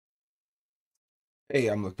Hey,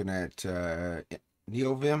 I'm looking at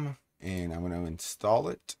Neovim and I'm going to install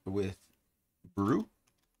it with Brew.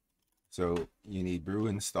 So you need Brew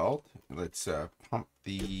installed. Let's pump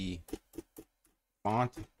the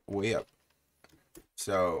font way up.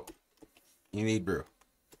 So you need Brew.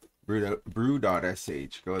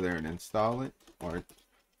 Brew.sh. Go there and install it, or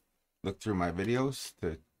look through my videos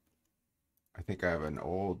to. I think I have an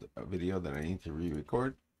old video that I need to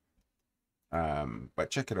re-record. But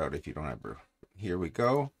check it out if you don't have Brew. Here we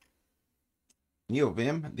go.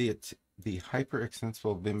 Neovim, the hyper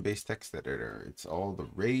extensible Vim based text editor. It's all the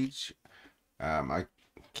rage. I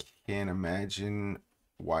can't imagine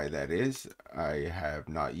why that is. I have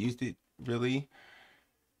not used it really,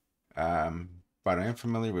 but I am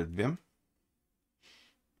familiar with Vim.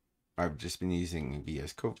 I've just been using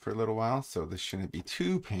VS Code for a little while, so this shouldn't be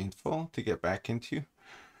too painful to get back into.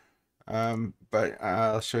 But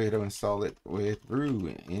I'll show you how to install it with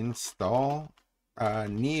Brew. Install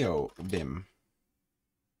Neovim.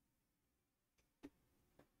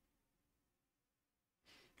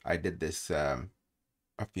 I did this a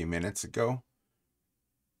few minutes ago,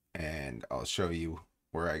 and I'll show you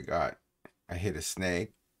where I hit a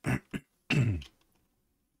snag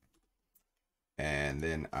and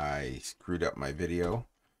then I screwed up my video,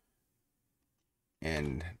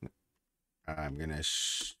 and I'm gonna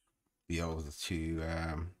be able to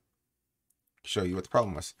show you what the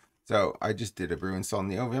problem was. So I just did a brew install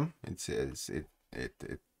Neovim. It says it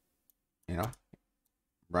you know,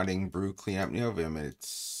 running brew cleanup Neovim.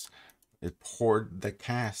 It poured the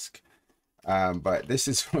cask. But this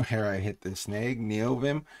is where I hit the snag,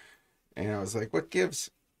 Neovim, and I was like, what gives?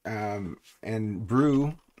 And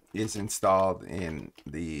Brew is installed in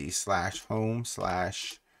the /home/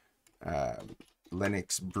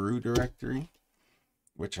 Linux brew directory,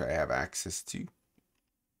 which I have access to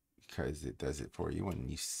because it does it for you when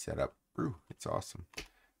you set up Brew. It's awesome.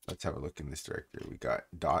 Let's have a look in this directory. We got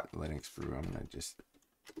 .linux brew. I'm gonna just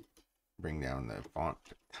bring down the font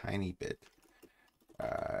a tiny bit.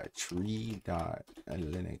 Tree.linux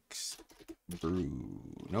brew.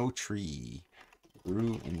 No tree.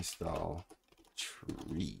 Brew install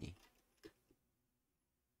tree.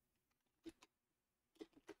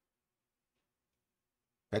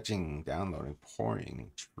 Fetching, downloading,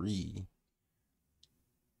 pouring, tree.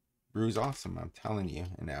 Brew's awesome, I'm telling you.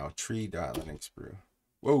 And now tree.linux brew.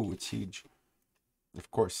 Whoa, it's huge. Of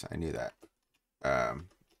course, I knew that.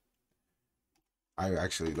 I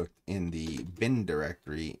actually looked in the bin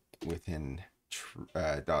directory within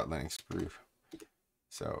 .linux brew.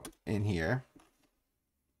 So in here,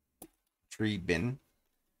 tree bin,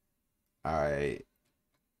 I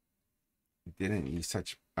didn't use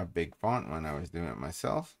such a big font when I was doing it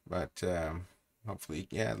myself, but hopefully,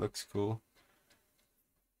 yeah, it looks cool.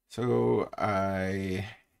 So I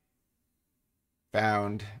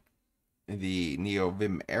found the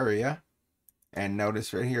Neovim area, and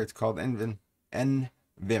notice right here it's called Nvim.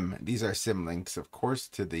 These are symlinks, of course,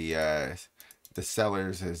 to the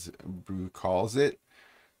sellers, as Brew calls it.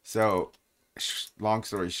 So, long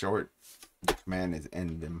story short, the command is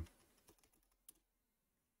nvim.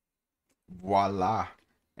 Voila,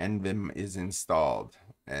 nvim is installed,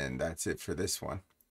 and that's it for this one.